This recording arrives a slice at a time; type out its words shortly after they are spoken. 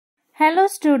Hello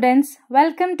students,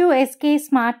 welcome to SK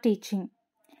Smart Teaching.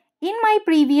 In my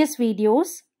previous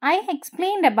videos, I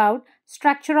explained about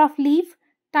structure of leaf,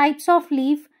 types of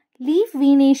leaf, leaf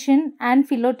venation and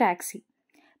phyllotaxy.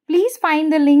 Please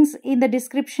find the links in the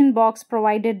description box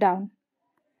provided down.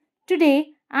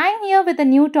 Today, I am here with a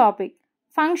new topic,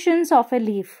 functions of a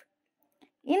leaf.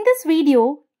 In this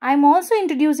video, I am also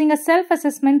introducing a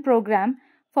self-assessment program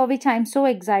for which I am so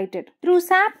excited. Through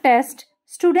SAP Test,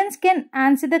 students can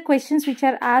answer the questions which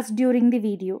are asked during the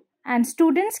video and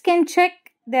students can check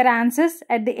their answers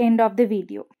at the end of the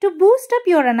video. To boost up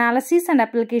your analysis and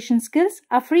application skills,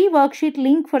 a free worksheet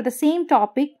link for the same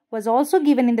topic was also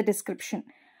given in the description.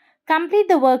 Complete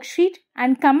the worksheet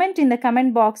and comment in the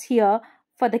comment box here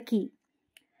for the key.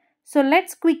 So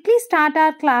let's quickly start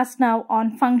our class now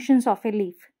on functions of a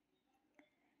leaf.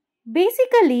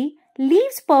 Basically,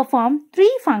 leaves perform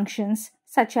three functions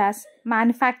such as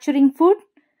manufacturing food,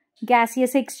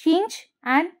 gaseous exchange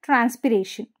and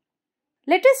transpiration.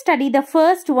 Let us study the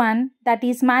first one, that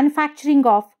is manufacturing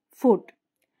of food.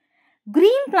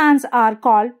 Green plants are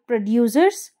called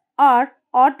producers or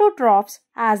autotrophs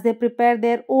as they prepare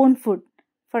their own food.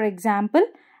 For example,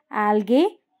 algae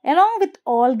along with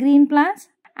all green plants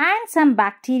and some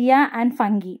bacteria and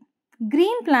fungi.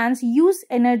 Green plants use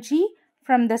energy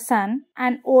from the sun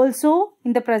and also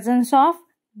in the presence of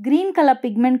green color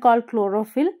pigment called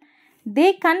chlorophyll.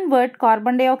 They convert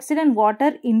carbon dioxide and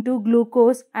water into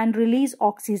glucose and release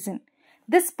oxygen.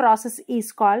 This process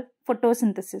is called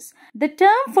photosynthesis. The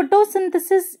term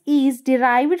photosynthesis is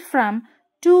derived from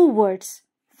two words.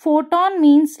 Photon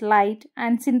means light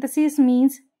and synthesis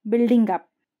means building up.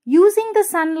 Using the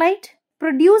sunlight,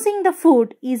 producing the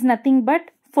food is nothing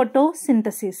but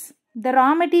photosynthesis. The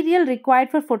raw material required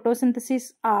for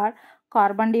photosynthesis are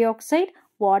carbon dioxide,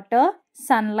 water,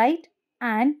 sunlight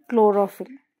and chlorophyll.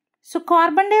 So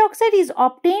carbon dioxide is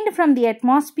obtained from the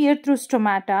atmosphere through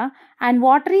stomata and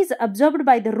water is absorbed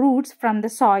by the roots from the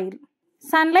soil.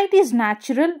 Sunlight is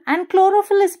natural and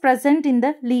chlorophyll is present in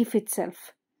the leaf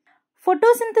itself.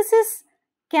 Photosynthesis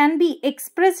can be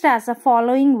expressed as a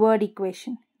following word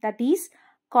equation, that is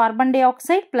carbon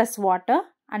dioxide plus water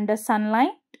under sunlight.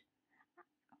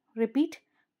 Repeat,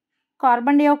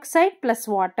 carbon dioxide plus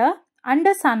water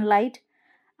under sunlight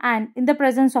and in the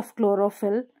presence of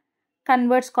chlorophyll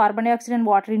converts carbon dioxide and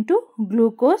water into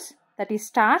glucose, that is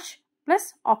starch,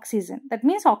 plus oxygen. That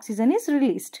means oxygen is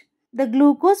released. The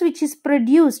glucose which is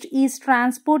produced is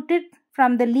transported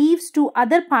from the leaves to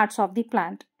other parts of the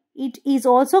plant. It is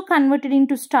also converted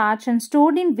into starch and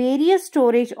stored in various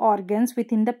storage organs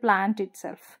within the plant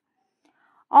itself.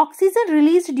 Oxygen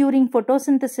released during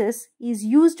photosynthesis is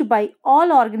used by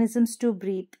all organisms to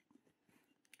breathe.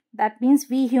 That means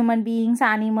we human beings,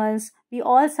 animals, we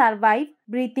all survive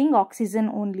breathing oxygen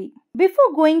only.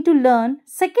 Before going to learn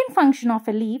second function of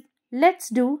a leaf, let's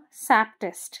do SAP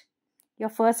test. Your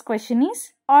first question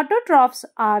is, autotrophs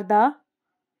are the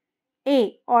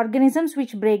A. Organisms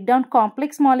which break down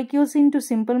complex molecules into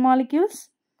simple molecules.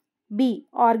 B.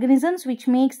 Organisms which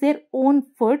makes their own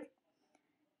food.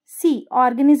 C.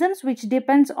 Organisms which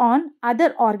depends on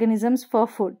other organisms for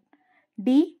food.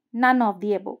 D. None of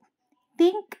the above.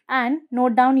 Think and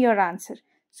note down your answer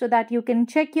so that you can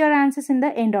check your answers in the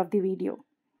end of the video.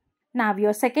 Now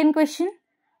your second question.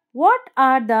 What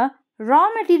are the raw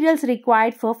materials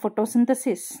required for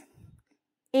photosynthesis?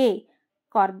 A.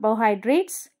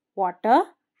 Carbohydrates, water,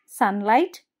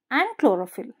 sunlight and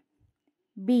chlorophyll.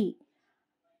 B.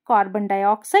 Carbon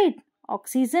dioxide,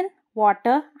 oxygen,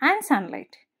 water and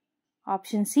sunlight.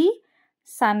 Option C.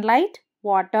 Sunlight,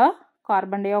 water,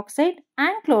 carbon dioxide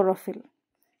and chlorophyll.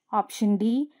 Option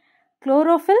D.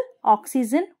 Chlorophyll,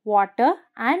 oxygen, water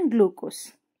and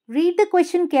glucose. Read the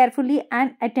question carefully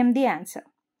and attempt the answer.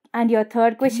 And your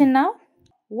third question now.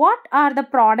 What are the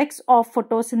products of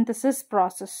photosynthesis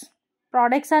process?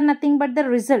 Products are nothing but the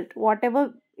result,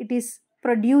 whatever it is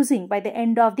producing by the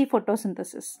end of the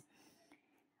photosynthesis.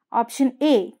 Option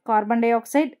A. Carbon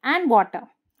dioxide and water.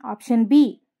 Option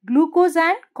B. Glucose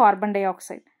and carbon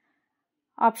dioxide.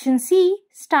 Option C.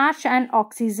 Starch and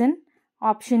oxygen.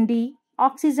 Option D.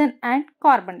 Oxygen and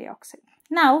carbon dioxide.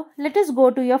 Now let us go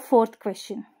to your fourth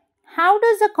question. How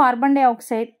does the carbon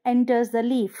dioxide enters the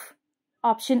leaf?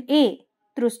 Option A.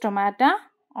 Through stomata.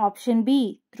 Option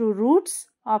B. Through roots.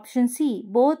 Option C.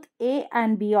 Both A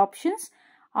and B options.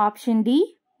 Option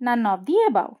D. None of the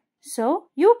above. So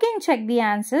you can check the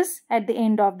answers at the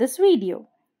end of this video.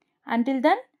 Until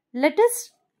then, let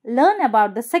us learn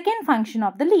about the second function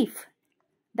of the leaf,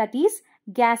 that is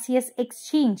gaseous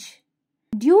exchange.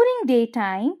 During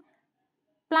daytime,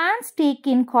 plants take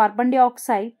in carbon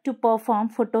dioxide to perform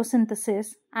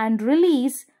photosynthesis and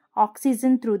release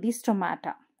oxygen through the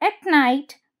stomata. At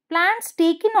night, plants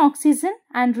take in oxygen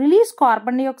and release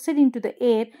carbon dioxide into the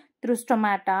air through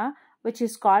stomata, which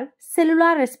is called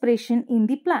cellular respiration in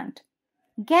the plant.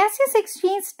 Gaseous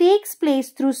exchange takes place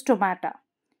through stomata.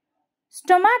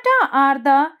 Stomata are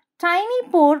the tiny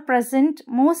pore present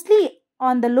mostly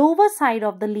on the lower side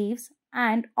of the leaves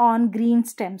and on green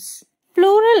stems.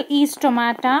 Plural is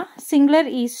stomata, singular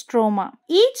is stroma.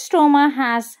 Each stroma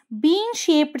has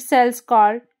bean-shaped cells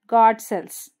called guard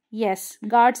cells. Yes,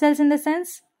 guard cells in the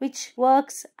sense which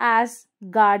works as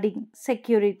guarding,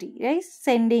 security, right?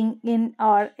 Sending in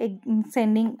or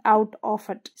sending out of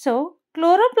it. So,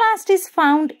 chloroplast is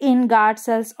found in guard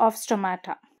cells of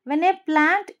stomata. When a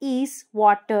plant is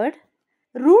watered,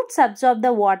 roots absorb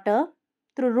the water.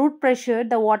 Through root pressure,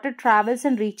 the water travels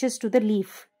and reaches to the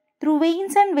leaf. Through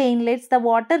veins and veinlets, the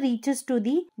water reaches to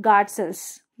the guard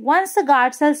cells. Once the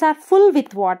guard cells are full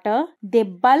with water, they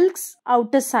bulge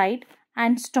outer side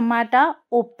and stomata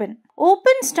open.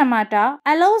 Open stomata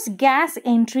allows gas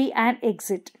entry and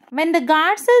exit. When the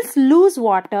guard cells lose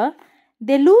water,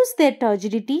 they lose their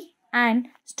turgidity and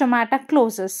stomata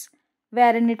closes,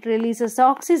 wherein it releases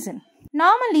oxygen.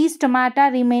 Normally,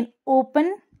 stomata remain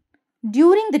open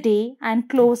during the day and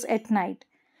close at night.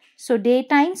 So,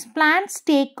 daytimes plants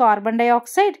take carbon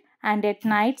dioxide and at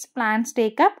nights plants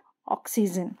take up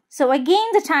oxygen. So, again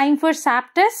the time for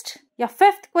SAP test. Your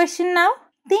fifth question now.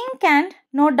 Think and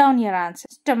note down your answer.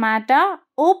 Stomata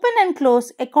open and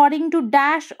close according to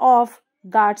dash of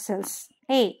guard cells.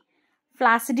 A.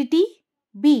 Flaccidity.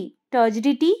 B.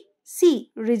 Turgidity. C.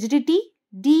 Rigidity.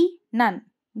 D. None.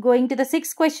 Going to the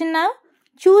sixth question now.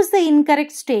 Choose the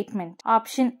incorrect statement.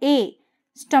 Option A.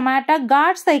 Stomata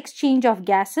guards the exchange of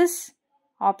gases.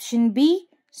 Option B.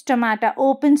 Stomata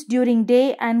opens during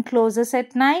day and closes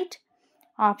at night.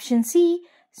 Option C.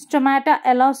 Stomata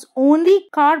allows only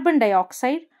carbon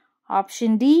dioxide.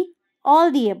 Option D.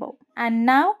 All the above. And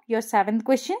now your seventh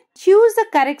question. Choose the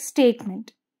correct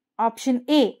statement. Option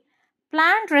A.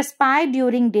 Plant respire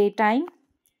during daytime.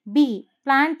 B.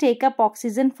 Plant take up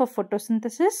oxygen for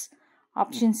photosynthesis.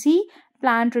 Option C.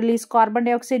 Plant release carbon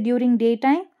dioxide during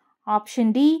daytime.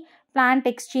 Option D. Plant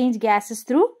exchange gases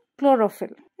through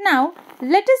chlorophyll. Now,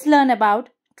 let us learn about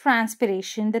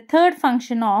transpiration, the third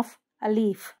function of a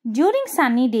leaf. During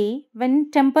sunny day,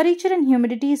 when temperature and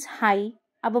humidity is high,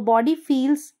 our body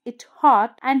feels it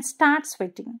hot and starts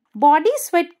sweating. Body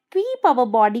sweat keep our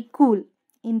body cool.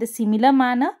 In the similar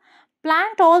manner,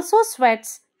 plant also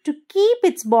sweats to keep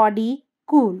its body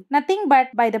cool, nothing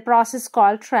but by the process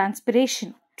called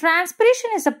transpiration. Transpiration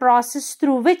is a process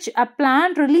through which a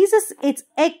plant releases its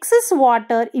excess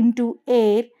water into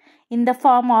air in the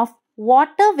form of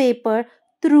water vapor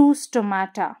through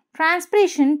stomata.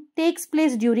 Transpiration takes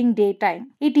place during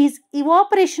daytime. It is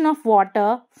evaporation of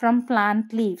water from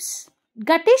plant leaves.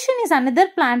 Guttation is another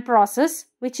plant process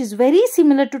which is very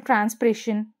similar to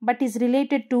transpiration but is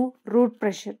related to root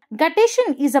pressure.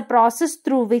 Guttation is a process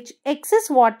through which excess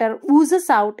water oozes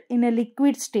out in a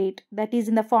liquid state, that is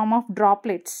in the form of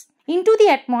droplets, into the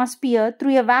atmosphere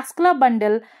through a vascular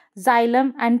bundle,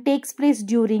 xylem, and takes place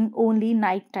during only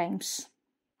night times.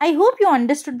 I hope you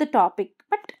understood the topic,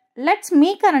 but let's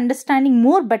make our understanding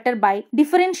more better by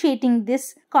differentiating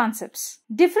these concepts.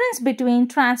 Difference between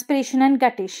transpiration and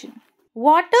guttation.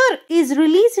 Water is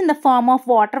released in the form of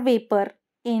water vapor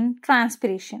in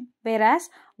transpiration, whereas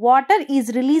water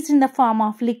is released in the form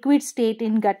of liquid state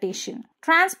in guttation.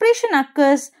 Transpiration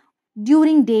occurs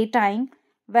during daytime,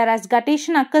 whereas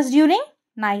guttation occurs during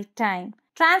night time.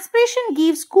 Transpiration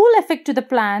gives cool effect to the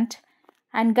plant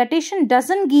and guttation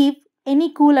doesn't give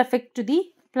any cool effect to the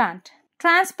plant.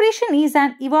 Transpiration is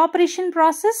an evaporation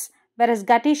process, whereas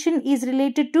guttation is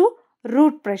related to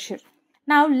root pressure.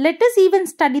 Now let us even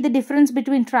study the difference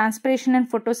between transpiration and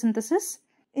photosynthesis.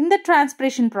 In the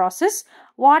transpiration process,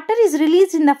 water is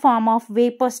released in the form of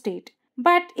vapor state.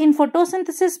 But in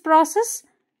photosynthesis process,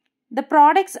 the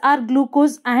products are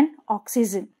glucose and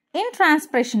oxygen. In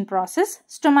transpiration process,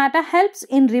 stomata helps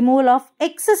in removal of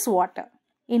excess water.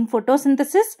 In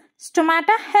photosynthesis,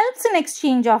 stomata helps in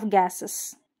exchange of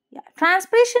gases.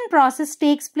 Transpiration process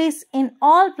takes place in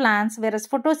all plants, whereas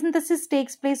photosynthesis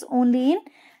takes place only in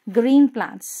green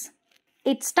plants.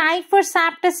 It's time for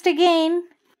SAP test again.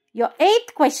 Your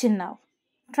eighth question now.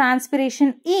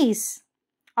 Transpiration is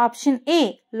option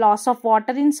A, loss of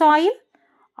water in soil.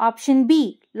 Option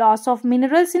B, loss of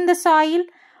minerals in the soil.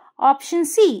 Option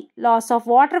C, loss of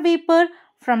water vapor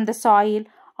from the soil.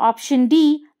 Option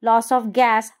D, loss of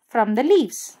gas from the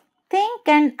leaves. Think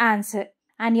and answer.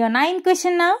 And your ninth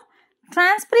question now.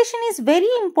 Transpiration is very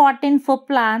important for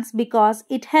plants because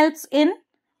it helps in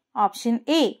option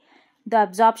A, The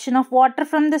absorption of water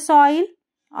from the soil.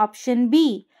 Option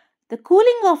B. The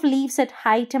cooling of leaves at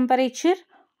high temperature.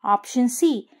 Option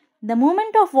C. The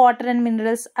movement of water and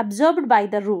minerals absorbed by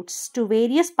the roots to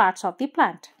various parts of the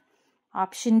plant.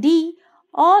 Option D.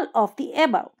 All of the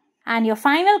above. And your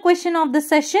final question of the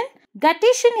session.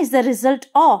 Guttation is the result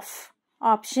of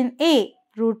Option A.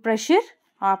 Root pressure.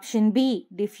 Option B.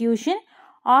 Diffusion.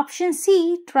 Option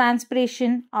C.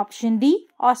 Transpiration. Option D.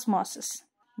 Osmosis.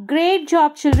 Great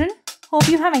job, children. Hope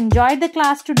you have enjoyed the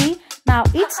class today. Now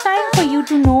it's time for you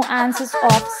to know answers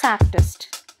of SAP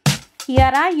test.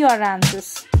 Here are your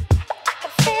answers.